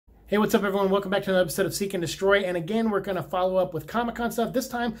Hey, what's up, everyone? Welcome back to another episode of Seek and Destroy. And again, we're going to follow up with Comic-Con stuff, this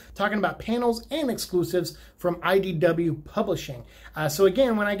time talking about panels and exclusives from IDW Publishing. So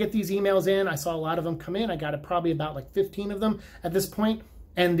again, when I get these emails in, I saw a lot of them come in. I got probably about like 15 of them at this point.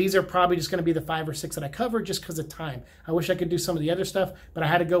 And these are probably just going to be the 5 or 6 that I cover just because of time. I wish I could do some of the other stuff, but I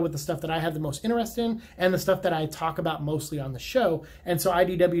had to go with the stuff that I have the most interest in and the stuff that I talk about mostly on the show. And so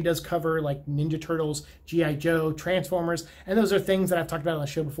IDW does cover like Ninja Turtles, G.I. Joe, Transformers, and those are things that I've talked about on the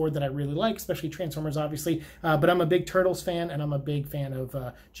show before that I really like, especially Transformers, obviously. But I'm a big Turtles fan, and I'm a big fan of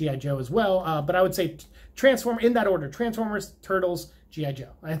G.I. Joe as well. But I would say in that order: Transformers, Turtles, G.I. Joe.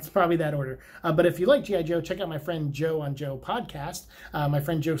 It's probably that order. But if you like G.I. Joe, check out my friend Joe on Joe podcast. My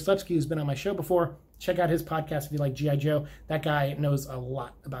friend Joe Slepsky, who's been on my show before. Check out his podcast if you like G.I. Joe. That guy knows a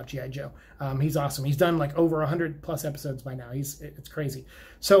lot about G.I. Joe. He's awesome. He's done like over 100 plus episodes by now. It's crazy.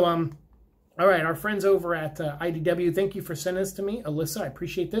 So, all right, our friends over at IDW, thank you for sending this to me. Alyssa, I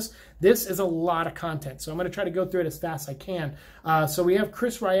appreciate this. This is a lot of content, so I'm going to try to go through it as fast as I can. So we have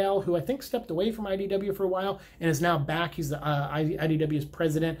Chris Ryall, who I think stepped away from IDW for a while and is now back. He's the IDW's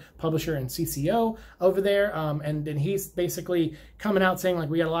president, publisher, and CCO over there. And he's basically coming out saying, like,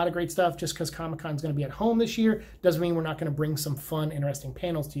 we got a lot of great stuff. Just because Comic-Con is going to be at home this year doesn't mean we're not going to bring some fun, interesting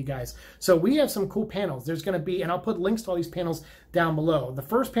panels to you guys. So we have some cool panels. There's going to be, and I'll put links to all these panels down below. The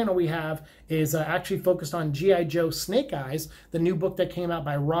first panel we have is actually focused on G.I. Joe Snake Eyes, the new book that came out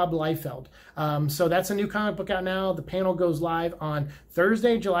by Rob Liefeld. So that's a new comic book out now. The panel goes live on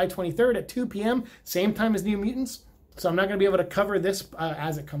Thursday, July 23rd at 2 p.m., same time as New Mutants. So I'm not going to be able to cover this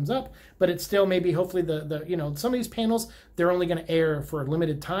as it comes up, but it's still maybe hopefully some of these panels, they're only going to air for a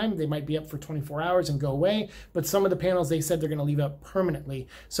limited time. They might be up for 24 hours and go away, but some of the panels they said they're going to leave up permanently.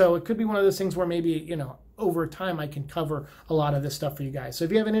 So it could be one of those things where maybe, over time I can cover a lot of this stuff for you guys. So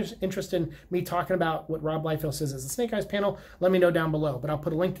if you have an interest in me talking about what Rob Liefeld says is the Snake Eyes panel, let me know down below. But I'll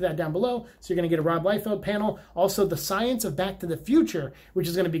put a link to that down below. So you're going to get a Rob Liefeld panel. Also, the science of Back to the Future, which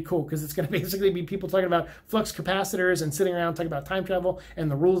is going to be cool because it's going to basically be people talking about flux capacitors and sitting around talking about time travel and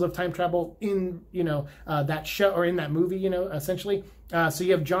the rules of time travel in, that show or in that movie, essentially. So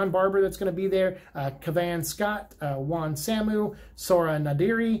you have John Barber that's going to be there, Kavan Scott, Juan Samu, Sora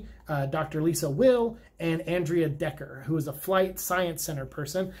Nadiri, Dr. Lisa Will, and Andrea Decker, who is a Flight Science Center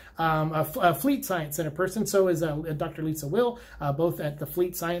person, a Fleet Science Center person. So is Dr. Lisa Will, both at the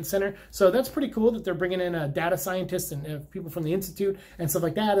Fleet Science Center. So that's pretty cool that they're bringing in data scientists and people from the Institute and stuff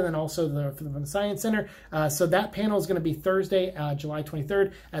like that, and then also from the Science Center. So that panel is going to be Thursday, July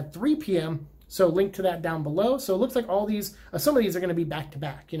 23rd at 3 p.m., So link to that down below. So it looks like all these, some of these are going to be back to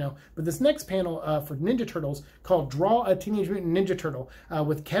back, But this next panel for Ninja Turtles called Draw a Teenage Mutant Ninja Turtle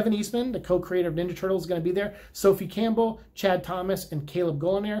with Kevin Eastman, the co-creator of Ninja Turtles, is going to be there. Sophie Campbell, Chad Thomas, and Caleb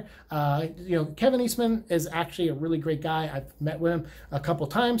Golonair. Kevin Eastman is actually a really great guy. I've met with him a couple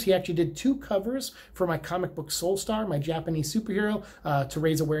times. He actually did 2 covers for my comic book Soul Star, my Japanese superhero, to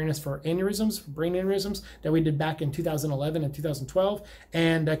raise awareness for aneurysms, brain aneurysms, that we did back in 2011 and 2012.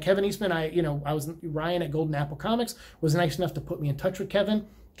 And Kevin Eastman, Ryan at Golden Apple Comics was nice enough to put me in touch with Kevin.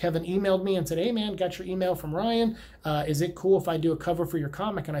 Kevin emailed me and said, hey man, got your email from Ryan. Is it cool if I do a cover for your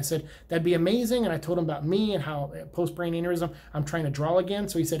comic? And I said, that'd be amazing. And I told him about me and how post-brain aneurysm, I'm trying to draw again.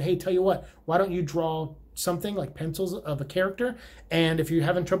 So he said, hey, tell you what, why don't you draw something like pencils of a character? And if you're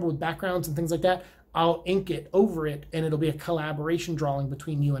having trouble with backgrounds and things like that, I'll ink it over it, and it'll be a collaboration drawing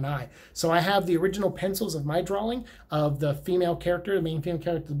between you and I. So I have the original pencils of my drawing of the female character, the main female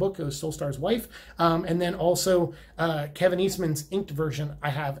character of the book, who's Soul Star's wife, and then also Kevin Eastman's inked version I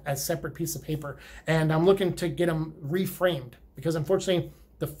have as separate piece of paper. And I'm looking to get them reframed because unfortunately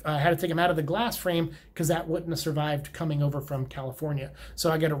I had to take them out of the glass frame because that wouldn't have survived coming over from California.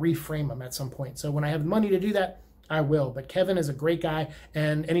 So I got to reframe them at some point. So when I have money to do that, I will. But Kevin is a great guy.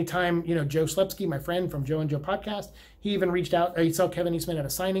 And anytime, Joe Slepsky, my friend from Joe and Joe podcast, he even reached out. He saw Kevin Eastman at a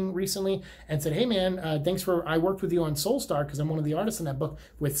signing recently and said, hey man, I worked with you on Soul Star because I'm one of the artists in that book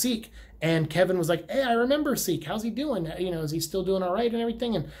with Seek. And Kevin was like, hey, I remember Seek. How's he doing? Is he still doing all right and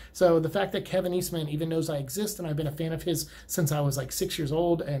everything? And so the fact that Kevin Eastman even knows I exist and I've been a fan of his since I was like 6 years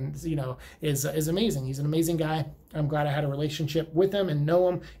old and, is amazing. He's an amazing guy. I'm glad I had a relationship with him and know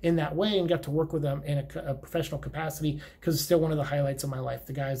him in that way and got to work with him in a professional capacity because it's still one of the highlights of my life.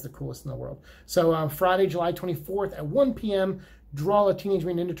 The guy is the coolest in the world. So Friday, July 24th at 1 p.m., Draw a Teenage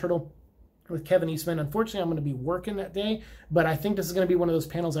Mutant Ninja Turtle with Kevin Eastman. Unfortunately, I'm going to be working that day, but I think this is going to be one of those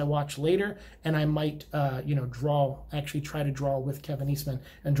panels I watch later, and I might, actually try to draw with Kevin Eastman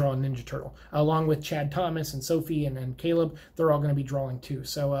and draw a Ninja Turtle, along with Chad Thomas and Sophie and Caleb. They're all going to be drawing too.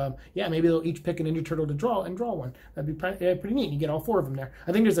 So, yeah, maybe they'll each pick a Ninja Turtle to draw and draw one. That'd be pretty neat. You get all 4 of them there.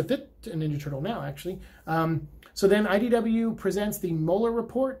 I think there's a 5th Ninja Turtle now, actually. So then IDW presents the Mueller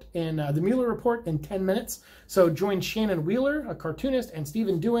report and the Mueller report in 10 minutes. So join Shannon Wheeler, a cartoonist, and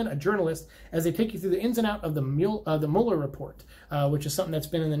Stephen Dewan, a journalist, as they take you through the ins and out of the Mueller report, which is something that's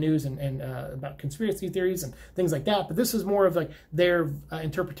been in the news and about conspiracy theories and things like that. But this is more of like their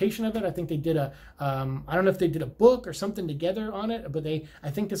interpretation of it. I think they did I don't know if they did a book or something together on it, but I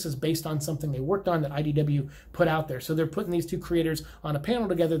think this is based on something they worked on that IDW put out there. So they're putting these 2 creators on a panel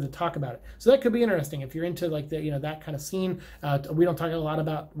together to talk about it. So that could be interesting if you're into like that kind of scene. We don't talk a lot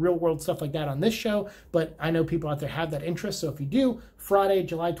about real world stuff like that on this show, but I know people out there have that interest. So if you do, Friday,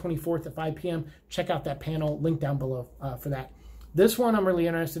 July 24th at 5 p.m., check out that panel, link down below for that. This one I'm really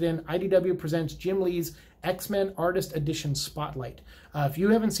interested in. IDW presents Jim Lee's X-Men Artist Edition Spotlight. If you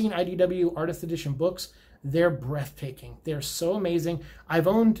haven't seen IDW Artist Edition books, they're breathtaking. They're so amazing. I've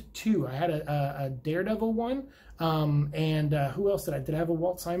owned 2. I had a Daredevil one, and who else did I? Did I have a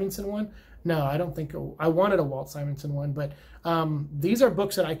Walt Simonson one? No, I don't think I wanted a Walt Simonson one, but these are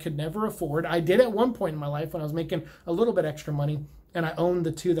books that I could never afford. I did at one point in my life when I was making a little bit extra money, and I owned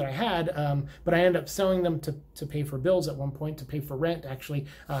the 2 that I had, but I ended up selling them to pay for bills at one point, to pay for rent, actually.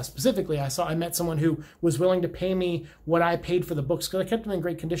 Specifically, I met someone who was willing to pay me what I paid for the books, because I kept them in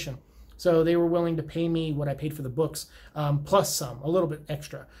great condition. So they were willing to pay me what I paid for the books, plus some, a little bit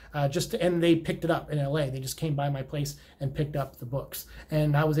extra. And they picked it up in LA. They just came by my place and picked up the books.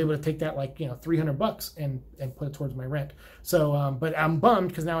 And I was able to take that like, $300 and put it towards my rent. So, but I'm bummed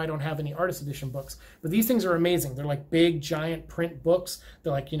because now I don't have any artist edition books. But these things are amazing. They're like big, giant print books.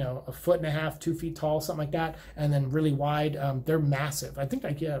 They're like, 1.5 feet, 2 feet tall, something like that. And then really wide. They're massive. I think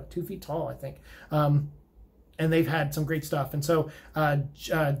 2 feet tall, I think. And they've had some great stuff. And so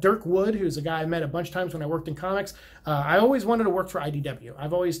Dirk Wood, who's a guy I met a bunch of times when I worked in comics, I always wanted to work for IDW.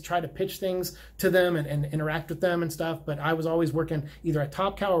 I've always tried to pitch things to them and interact with them and stuff, but I was always working either at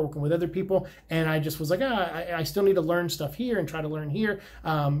Top Cow or working with other people, and I just was like, I still need to learn stuff here and try to learn here,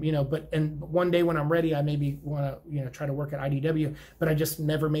 and one day when I'm ready, I maybe want to, try to work at IDW, but I just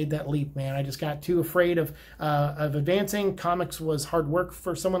never made that leap, man. I just got too afraid of advancing. Comics was hard work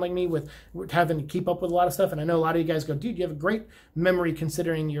for someone like me with having to keep up with a lot of stuff, and I know a lot of you guys go, dude, you have a great memory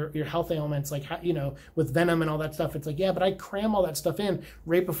considering your health ailments, like, with Venom and all that stuff. It's like, yeah, but I cram all that stuff in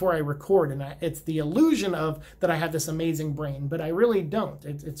right before I record, and it's the illusion of that I have this amazing brain, but I really don't.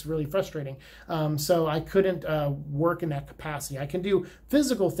 It's really frustrating. So I couldn't work in that capacity. I can do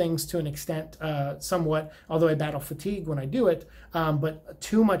physical things to an extent, somewhat, although I battle fatigue when I do it, but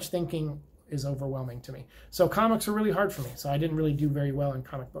too much thinking is overwhelming to me. So comics are really hard for me. So I didn't really do very well in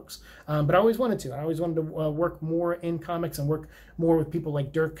comic books. But I always wanted to. I always wanted to work more in comics and work more with people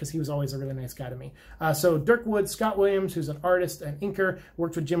like Dirk, because he was always a really nice guy to me. So Dirk Wood, Scott Williams, who's an artist and inker,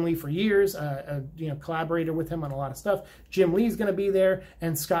 worked with Jim Lee for years, collaborated with him on a lot of stuff. Jim Lee's going to be there,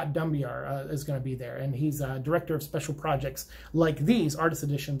 and Scott Dumbiar is going to be there. And he's director of special projects like these artist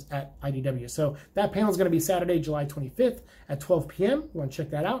editions at IDW. So that panel is going to be Saturday, July 25th at 12 p.m. You want to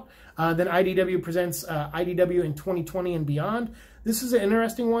check that out. Then IDW presents IDW in 2020 and beyond. This is an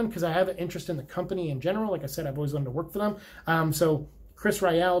interesting one because I have an interest in the company in general. Like I said, I've always wanted to work for them. So Chris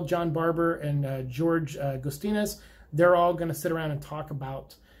Ryall, John Barber, and George Gustines, they're all going to sit around and talk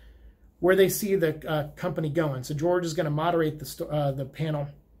about where they see the company going. So George is going to moderate the panel.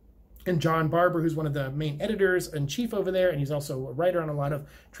 And John Barber, who's one of the main editors and chief over there, and he's also a writer on a lot of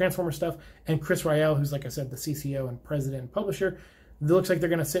Transformer stuff. And Chris Ryall, who's, like I said, the CCO and president and publisher. It looks like they're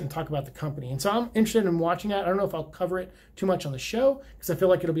going to sit and talk about the company. And so I'm interested in watching that. I don't know if I'll cover it too much on the show, because I feel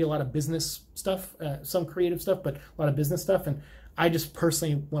like it'll be a lot of business stuff, some creative stuff, but a lot of business stuff. And I just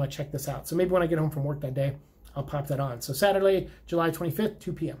personally want to check this out. So maybe when I get home from work that day, I'll pop that on. So Saturday, July 25th,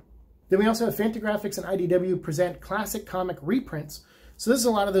 2 p.m. Then we also have Fantagraphics and IDW present classic comic reprints. So this is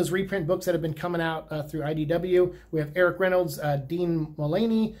a lot of those reprint books that have been coming out through IDW. We have Eric Reynolds, Dean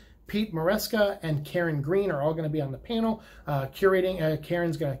Mullaney, Pete Maresca, and Karen Green are all going to be on the panel curating.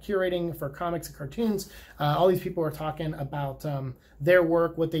 Karen's going to curating for comics and cartoons. All these people are talking about their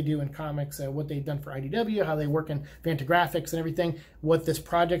work, what they do in comics, what they've done for IDW, how they work in Fantagraphics and everything, what this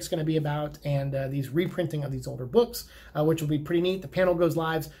project's going to be about, and these reprinting of these older books, which will be pretty neat. The panel goes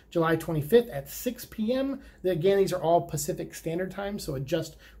live July 25th at 6 p.m. Again, these are all Pacific Standard Time, so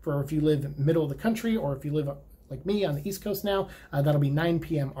adjust for if you live middle of the country or if you live like me on the East Coast now, that'll be 9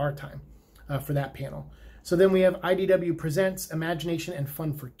 p.m. our time for that panel. So then we have IDW Presents Imagination and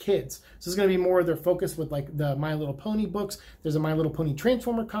Fun for Kids. So this is going to be more of their focus with like the My Little Pony books. There's a My Little Pony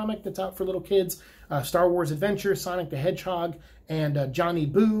Transformer comic that's out for little kids, Star Wars Adventure, Sonic the Hedgehog, and Johnny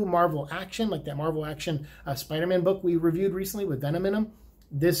Boo, Marvel Action, like that Marvel Action Spider-Man book we reviewed recently with Venom in them.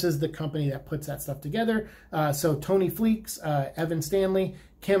 This is the company that puts that stuff together. So Tony Fleeks, Evan Stanley,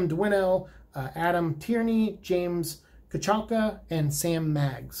 Kim Dwinell, Adam Tierney, James Kachalka, and Sam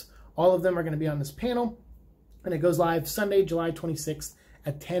Maggs. All of them are going to be on this panel. And it goes live Sunday, July 26th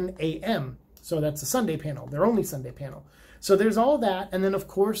at 10 a.m. So that's a Sunday panel, their only Sunday panel. So there's all that, and then of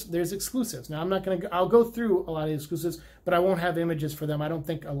course there's exclusives. Now I'm not going to, I'll go through a lot of the exclusives, but I won't have images for them. I don't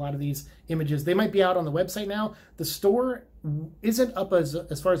think a lot of these images, they might be out on the website now. The store isn't up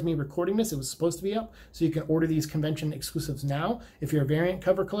as far as me recording this. It was supposed to be up, so you can order these convention exclusives now if you're a variant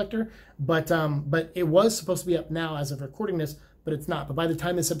cover collector. But it was supposed to be up now as of recording this, but it's not. But by the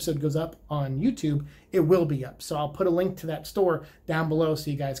time this episode goes up on YouTube, it will be up. So I'll put a link to that store down below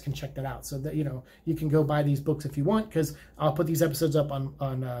so you guys can check that out. So that, you know, you can go buy these books if you want, because I'll put these episodes up on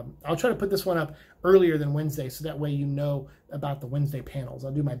I'll try to put this one up earlier than Wednesday, so that way you know about the Wednesday panels.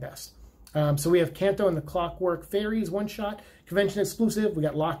 I'll do my best. So we have Kanto and the Clockwork Fairies one-shot, convention exclusive. We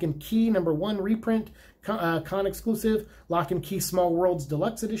got Lock and Key #1 reprint, con exclusive, Lock and Key Small Worlds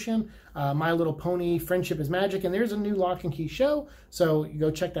Deluxe Edition, My Little Pony Friendship is Magic, and there's a new Lock and Key show, so you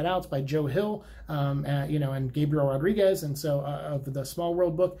go check that out. It's by Joe Hill, you know, and Gabriel Rodriguez, and so of the Small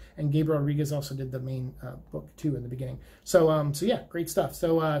World book, and Gabriel Rodriguez also did the main book too in the beginning. So so yeah, great stuff.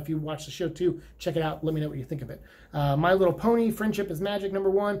 So if you watch the show too, check it out. Let me know what you think of it. My Little Pony Friendship is Magic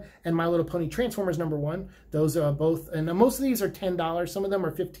 #1, and My Little Pony Transformers #1. Those are both, and most of these are $10. Some of them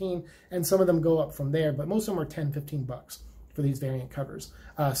are $15, and some of them go up from there, but most of them are $10–15 for these variant covers.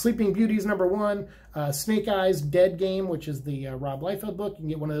 Sleeping Beauties #1, Snake Eyes Dead Game, which is the Rob Liefeld book. You can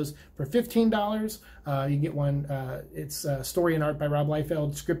get one of those for $15. You get one, it's story and art by Rob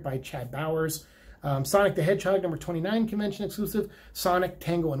Liefeld, script by Chad Bowers. Sonic the Hedgehog #29 convention exclusive, Sonic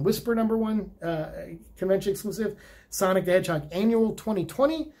Tangle and Whisper #1 convention exclusive, Sonic the Hedgehog Annual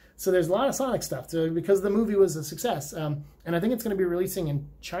 2020. So there's a lot of Sonic stuff, so because the movie was a success. And I think it's going to be releasing in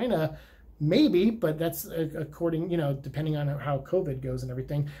China, maybe, but that's according, you know, depending on how COVID goes and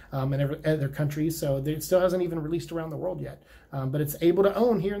everything, in other countries. So it still hasn't even released around the world yet, but it's able to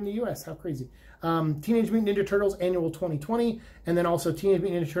own here in the US. How crazy. Teenage Mutant Ninja Turtles Annual 2020, and then also Teenage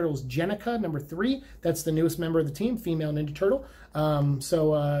Mutant Ninja Turtles Jenica #3. That's the newest member of the team, female Ninja Turtle.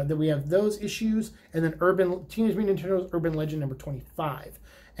 So that we have those issues, and then Teenage Mutant Ninja Turtles Urban Legend #25.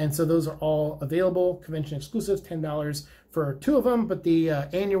 And so those are all available, convention exclusives, $10 for 2 of them, but the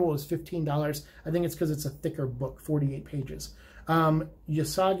annual is $15. I think it's because it's a thicker book, 48 pages.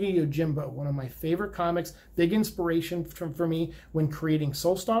 Usagi Yojimbo, one of my favorite comics, big inspiration for me when creating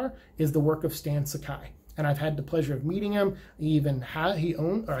Soulstar, is the work of Stan Sakai. And I've had the pleasure of meeting him. I gave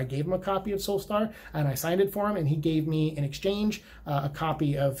him a copy of Soulstar, and I signed it for him, and he gave me in exchange a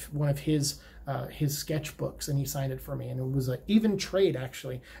copy of one of his sketchbooks, and he signed it for me, and it was an even trade,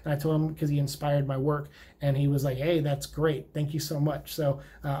 actually. And I told him, because he inspired my work, and he was like, hey, that's great, thank you so much. So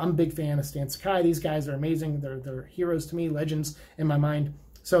I'm a big fan of Stan Sakai. These guys are amazing. They're heroes to me, legends in my mind.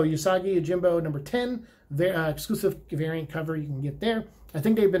 So Usagi Yojimbo #10, their exclusive variant cover you can get there. I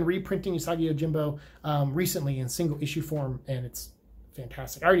think they've been reprinting Usagi Yojimbo recently in single issue form, and it's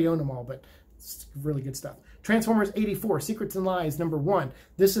fantastic. I already own them all, but it's really good stuff. Transformers 84, Secrets and Lies #1.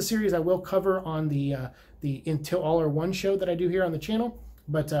 This is a series I will cover on the Until All Are One show that I do here on the channel.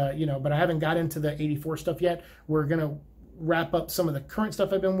 But you know, but I haven't got into the 84 stuff yet. We're gonna wrap up some of the current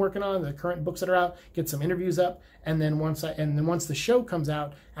stuff I've been working on, the current books that are out, get some interviews up, and then once the show comes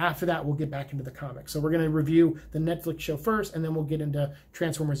out, after that we'll get back into the comics. So we're going to review the Netflix show first, and then we'll get into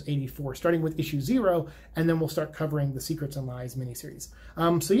Transformers 84, starting with issue 0, and then we'll start covering the Secrets and Lies miniseries.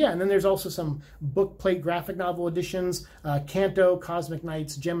 So yeah, and then there's also some book plate graphic novel editions, Kanto, Cosmic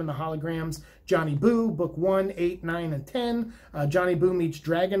Knights, Gem and the Holograms, Johnny Boo, Book 1, 8, 9, and 10, Johnny Boo Meets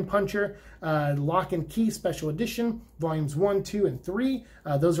Dragon Puncher, Lock and Key Special Edition, Volumes 1, 2, and 3.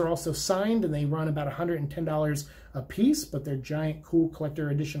 Those are also signed, and they run about $110 a piece, but they're giant, cool collector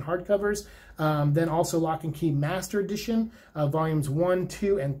edition hardcovers. Then also Lock and Key Master Edition, Volumes 1,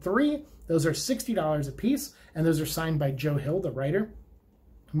 2, and 3. Those are $60 a piece, and those are signed by Joe Hill, the writer.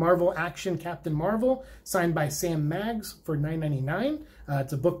 Marvel Action Captain Marvel, signed by Sam Maggs for $9.99.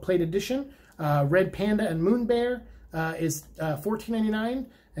 It's a book plate edition. Red Panda and Moon Bear is $14.99,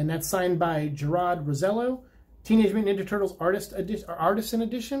 and that's signed by Gerard Rosello. Teenage Mutant Ninja Turtles Artisan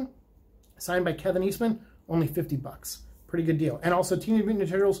Edition, signed by Kevin Eastman, only $50. Pretty good deal. And also Teenage Mutant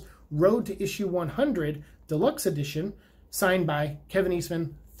Ninja Turtles Road to Issue 100 Deluxe Edition, signed by Kevin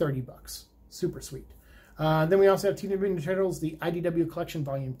Eastman, $30. Super sweet. Then we also have Teenage Mutant Ninja Turtles, the IDW Collection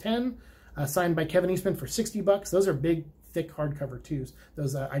Volume 10, signed by Kevin Eastman for $60. Those are big, thick hardcover twos,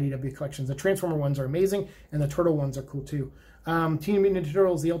 those IDW collections. The Transformer ones are amazing, and the Turtle ones are cool too. Teenage Mutant Ninja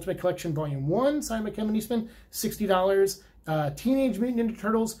Turtles, the Ultimate Collection Volume 1, signed by Kevin Eastman, $60. Teenage Mutant Ninja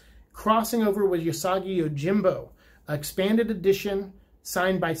Turtles, crossing over with Usagi Yojimbo, expanded edition,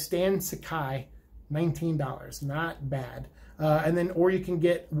 signed by Stan Sakai, $19. Not bad. And then, or you can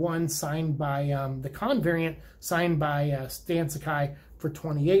get one signed by the Con variant, signed by Stan Sakai for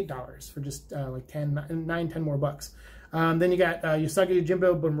 $28 for just like 10 more bucks. Then you got Usagi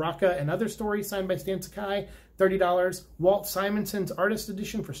Yojimbo, Bunraka, and Other Stories, signed by Stan Sakai, $30. Walt Simonson's Artist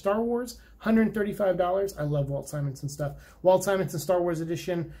Edition for Star Wars, $135. I love Walt Simonson stuff. Walt Simonson Star Wars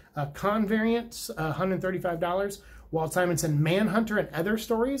Edition Con variants, $135. Walt Simonson Manhunter and Other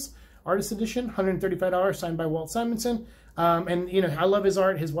Stories, Artist Edition, $135, signed by Walt Simonson. And, you know, I love his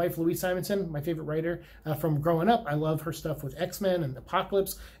art. His wife, Louise Simonson, my favorite writer from growing up. I love her stuff with X-Men and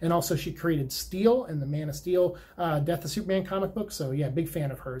Apocalypse. And also she created Steel and the Man of Steel, Death of Superman comic book. So, yeah, big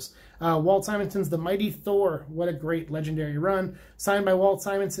fan of hers. Walt Simonson's The Mighty Thor. What a great legendary run. Signed by Walt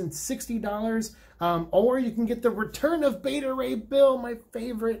Simonson, $60. Or you can get The Return of Beta Ray Bill, my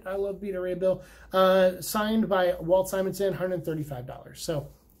favorite. I love Beta Ray Bill. Signed by Walt Simonson, $135. So,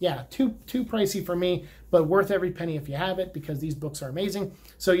 yeah, too pricey for me, but worth every penny if you have it, because these books are amazing.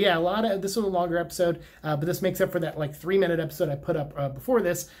 So yeah, this was a longer episode, but this makes up for that like 3-minute episode I put up before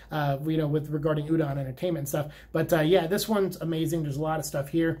this, you know, with regarding Udon Entertainment and stuff. But yeah, this one's amazing. There's a lot of stuff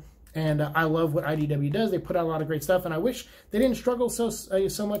here. And I love what IDW does. They put out a lot of great stuff, and I wish they didn't struggle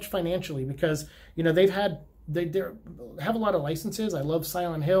so much financially, because, you know, they have a lot of licenses. I love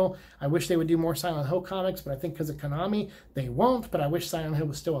Silent Hill. I wish they would do more Silent Hill comics, but I think because of Konami, they won't. But I wish Silent Hill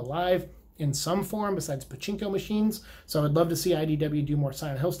was still alive in some form besides pachinko machines. So I'd love to see IDW do more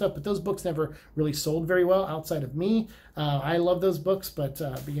Silent Hill stuff, but those books never really sold very well outside of me. I love those books, but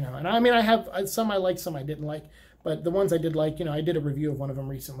you know, and I mean, I have some I like, some I didn't like. But the ones I did like, you know, I did a review of one of them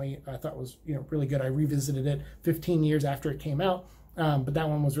recently. I thought was, you know, really good. I revisited it 15 years after it came out, but that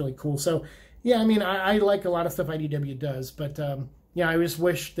one was really cool. So yeah, I mean, I like a lot of stuff IDW does, but yeah, I just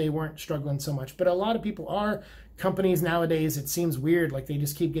wish they weren't struggling so much. But a lot of people are. Companies nowadays, it seems weird, like they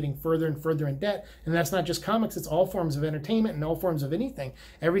just keep getting further and further in debt. And that's not just comics, it's all forms of entertainment and all forms of anything.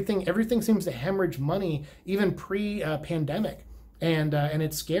 Everything seems to hemorrhage money, even pre-pandemic. And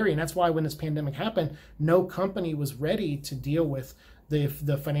it's scary. And that's why when this pandemic happened, no company was ready to deal with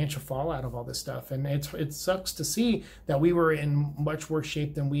the financial fallout of all this stuff. And it sucks to see that we were in much worse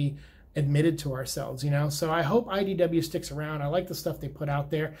shape than we admitted to ourselves, you know. So I hope IDW sticks around. I like the stuff they put out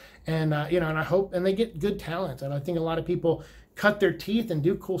there, and you know, and I hope, and they get good talent. And I think a lot of people cut their teeth and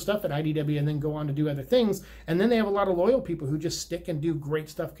do cool stuff at IDW and then go on to do other things. And then they have a lot of loyal people who just stick and do great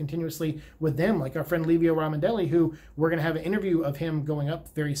stuff continuously with them, like our friend Livio Ramondelli, who we're going to have an interview of him going up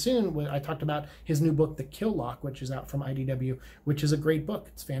very soon. I talked about his new book, The Kill Lock, which is out from IDW, which is a great book.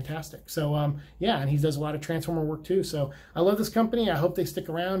 It's fantastic. So yeah, and he does a lot of Transformer work too. So I love this company. I hope they stick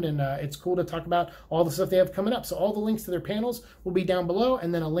around, and it's cool to talk about all the stuff they have coming up. So all the links to their panels will be down below,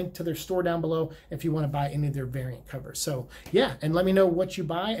 and then a link to their store down below if you want to buy any of their variant covers. So yeah, and let me know what you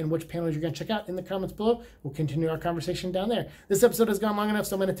buy and which panels you're going to check out in the comments below. We'll continue our conversation down there. This episode has gone long enough,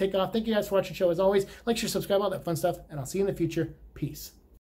 so I'm going to take off. Thank you guys for watching the show. As always, like, share, subscribe, all that fun stuff, and I'll see you in the future. Peace.